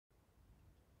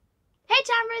Hey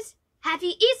Charmers!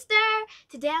 Happy Easter!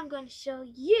 Today I'm going to show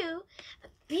you a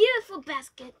beautiful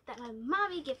basket that my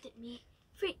mommy gifted me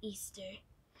for Easter.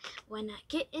 Why not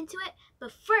get into it?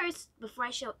 But first, before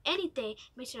I show anything,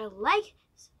 make sure to like,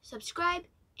 subscribe,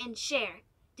 and share.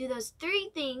 Do those 3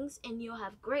 things and you'll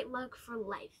have great luck for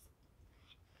life.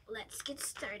 Let's get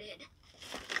started.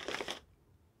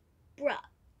 Bruh.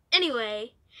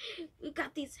 Anyway, we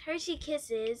got these Hershey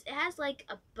Kisses. It has like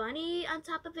a bunny on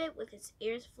top of it with its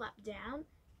ears flapped down,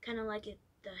 kind of like the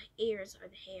ears are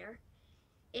the hair.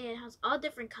 It has all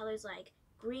different colors like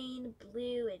green,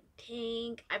 blue, and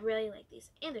pink. I really like these,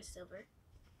 and they're silver.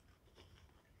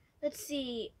 Let's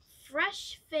see,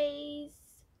 Fresh Face.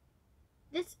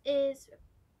 This is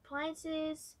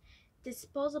appliances,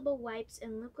 disposable wipes,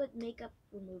 and liquid makeup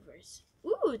removers.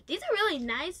 Ooh, these are really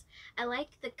nice. I like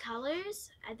the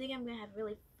colors. I think I'm gonna have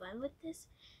really fun with this.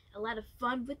 A lot of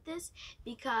fun with this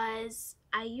because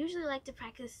I usually like to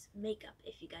practice makeup,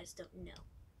 if you guys don't know.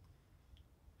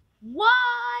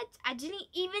 What? I didn't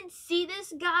even see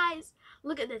this, guys.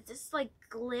 Look at this. This is like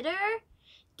glitter.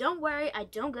 Don't worry, I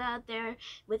don't go out there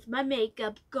with my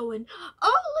makeup going,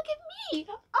 oh, look at me.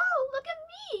 Oh, look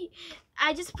at me.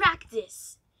 I just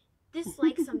practice. This is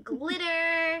like some glitter,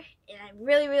 and I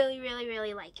really, really, really,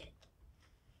 really like it.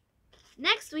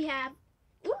 Next we have,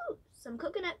 some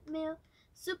coconut milk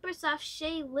super soft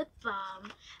shea lip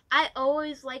balm. I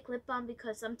always like lip balm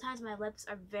because sometimes my lips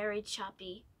are very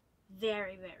choppy.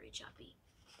 Very, very choppy.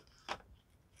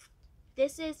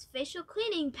 This is facial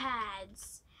cleaning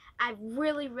pads. I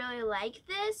really, really like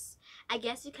this. I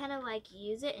guess you kind of like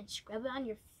use it and scrub it on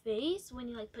your face when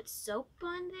you like put soap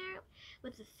on there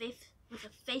with a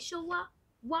facial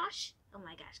wash. Oh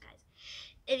my gosh, guys.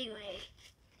 Anyway,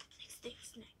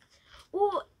 next.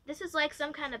 Ooh, this is like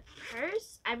some kind of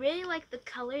purse. I really like the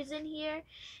colors in here,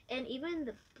 and even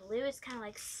the blue is kind of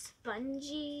like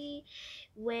spongy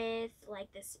with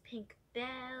like this pink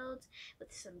belt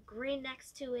with some green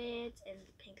next to it and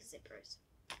the pink zippers.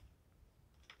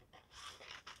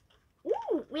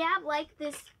 Ooh, we have like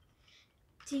this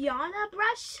Tiana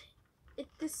brush.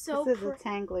 This is a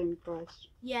tangling brush.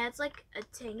 Yeah, it's like a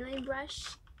tangling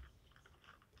brush.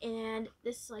 And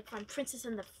this is like from Princess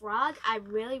and the Frog. I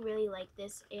really, really like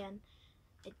this, and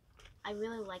I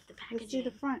really like the packaging. Let's see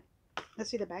the front. Let's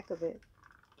see the back of it.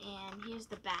 And here's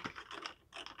the back.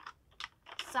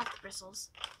 Soft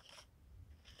bristles.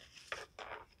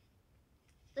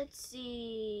 Let's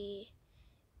see.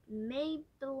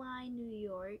 Maybelline, New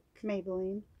York.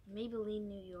 Maybelline,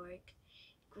 New York.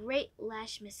 Great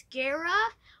Lash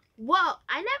Mascara. Whoa,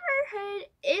 I never heard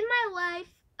in my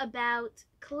life about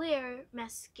clear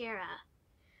mascara,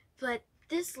 but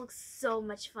this looks so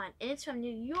much fun, and it's from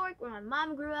New York where my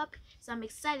mom grew up, so I'm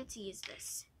excited to use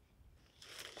this.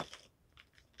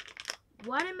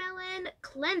 Watermelon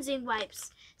cleansing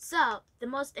wipes. So the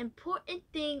most important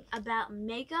thing about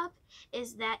makeup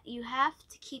is that you have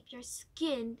to keep your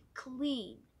skin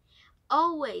clean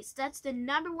always. That's the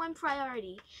 #1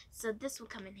 priority, so this will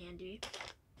come in handy.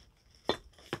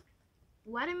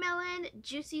 Watermelon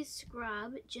juicy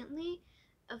scrub gently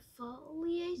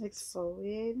exfoliates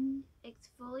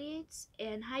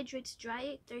and hydrates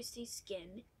dry, thirsty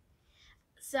skin.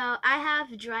 So I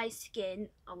have dry skin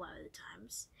a lot of the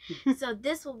times. So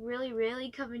this will really,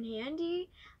 really come in handy,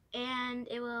 and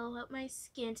it will help my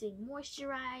skin to be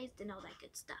moisturized and all that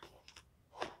good stuff.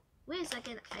 Wait a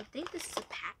second, I think this is a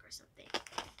pack or something.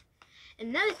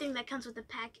 Another thing that comes with the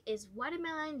pack is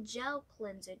watermelon gel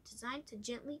cleanser, designed to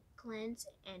gently cleanse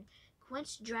and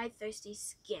quench dry, thirsty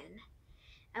skin.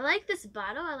 I like this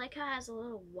bottle. I like how it has a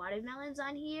little watermelons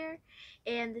on here,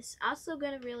 and this is also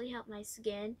going to really help my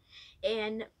skin,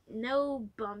 and no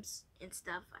bumps and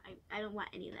stuff. I don't want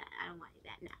any of that. I don't want any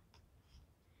of that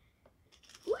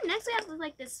now. Ooh, next we have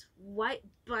like this white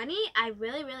bunny. I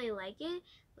really, really like it.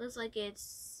 Looks like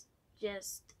it's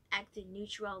just acting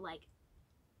neutral, like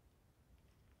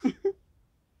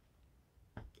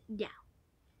yeah.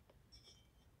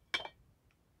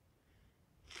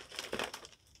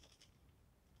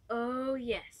 Oh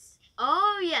yes.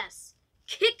 Oh yes.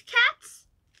 Kit Kats.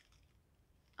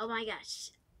 Oh my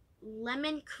gosh.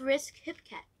 Lemon crisp Kit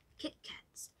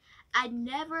Kats. I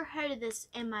never heard of this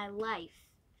in my life.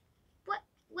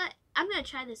 What? I'm gonna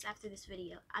try this after this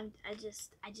video. I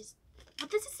just.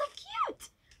 But this is so cute.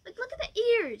 Like, look at the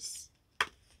ears.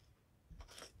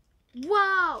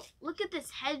 Whoa! Look at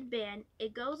this headband.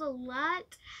 It goes a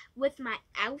lot with my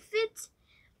outfit.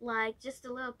 Like just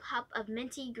a little pop of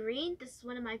minty green. This is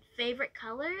one of my favorite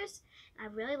colors. I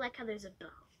really like how there's a bow.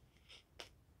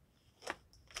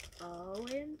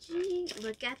 OMG.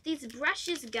 Look at these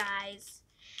brushes, guys.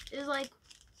 There's like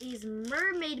these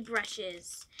mermaid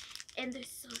brushes. and they're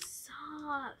so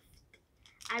soft.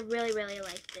 I really, really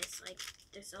like this. Like,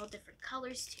 there's all different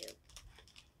colors too.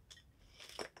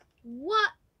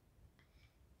 What?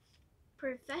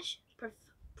 Profession?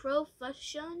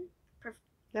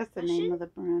 That's the name of the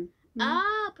brand.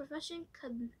 Profession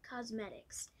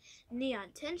Cosmetics.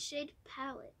 Neon 10 shade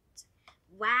palette.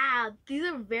 Wow, these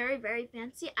are very, very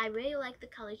fancy. I really like the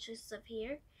color choices up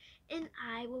here. And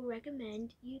I will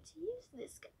recommend you to use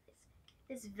this, guys.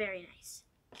 It's very nice.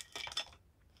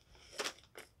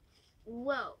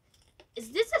 Whoa.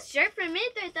 Is this a shirt for me?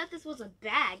 I thought this was a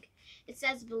bag. It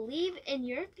says, believe in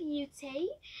your beauty.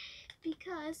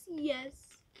 Because,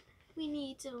 yes, we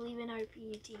need to believe in our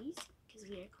beauties. Because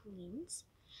we are queens.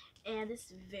 And this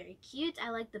is very cute.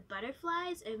 I like the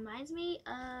butterflies. It reminds me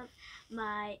of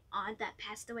my aunt that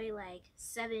passed away like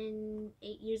 7-8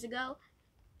 years ago.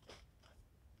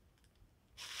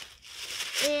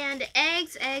 And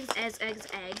eggs,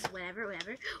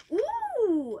 whatever.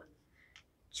 Ooh!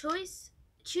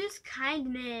 Choose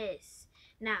kindness.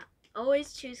 Now,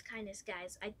 always choose kindness,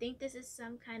 guys. I think this is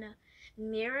some kind of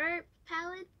mirror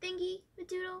palette thingy,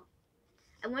 Madoodle.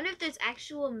 I wonder if there's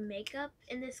actual makeup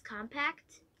in this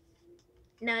compact.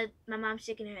 No, my mom's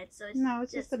shaking her head, so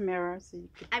it's just a mirror. So you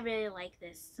could... I really like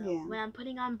this. So when I'm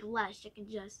putting on blush, I can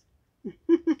just...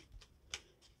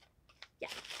 yeah.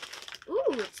 Ooh,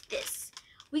 what's this?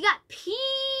 We got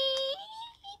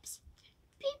peeps.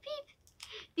 Peep.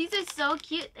 These are so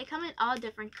cute. They come in all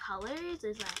different colors.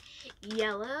 There's like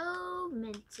yellow,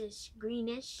 mintish,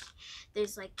 greenish.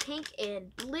 There's like pink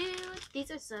and blue.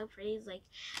 These are so pretty. It's like,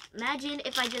 imagine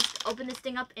if I just open this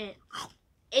thing up and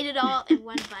ate it all in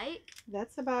one bite.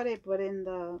 That's about it. But in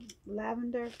the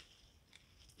lavender,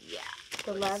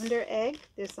 the lavender egg,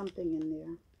 there's something in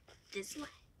there. This one.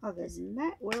 Other than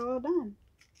that, we're all done.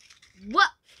 What?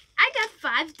 I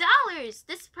got $5.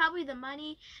 This is probably the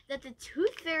money that the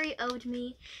Tooth Fairy owed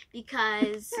me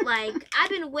because, like, I've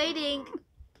been waiting,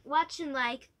 watching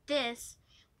like this.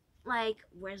 Like,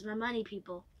 where's my money,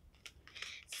 people?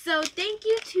 So thank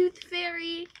you, Tooth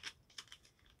Fairy.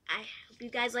 I hope you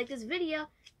guys like this video.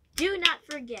 Do not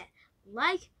forget,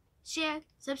 like, share,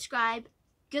 subscribe.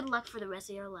 Good luck for the rest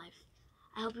of your life.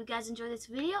 I hope you guys enjoy this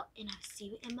video, and I'll see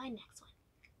you in my next one.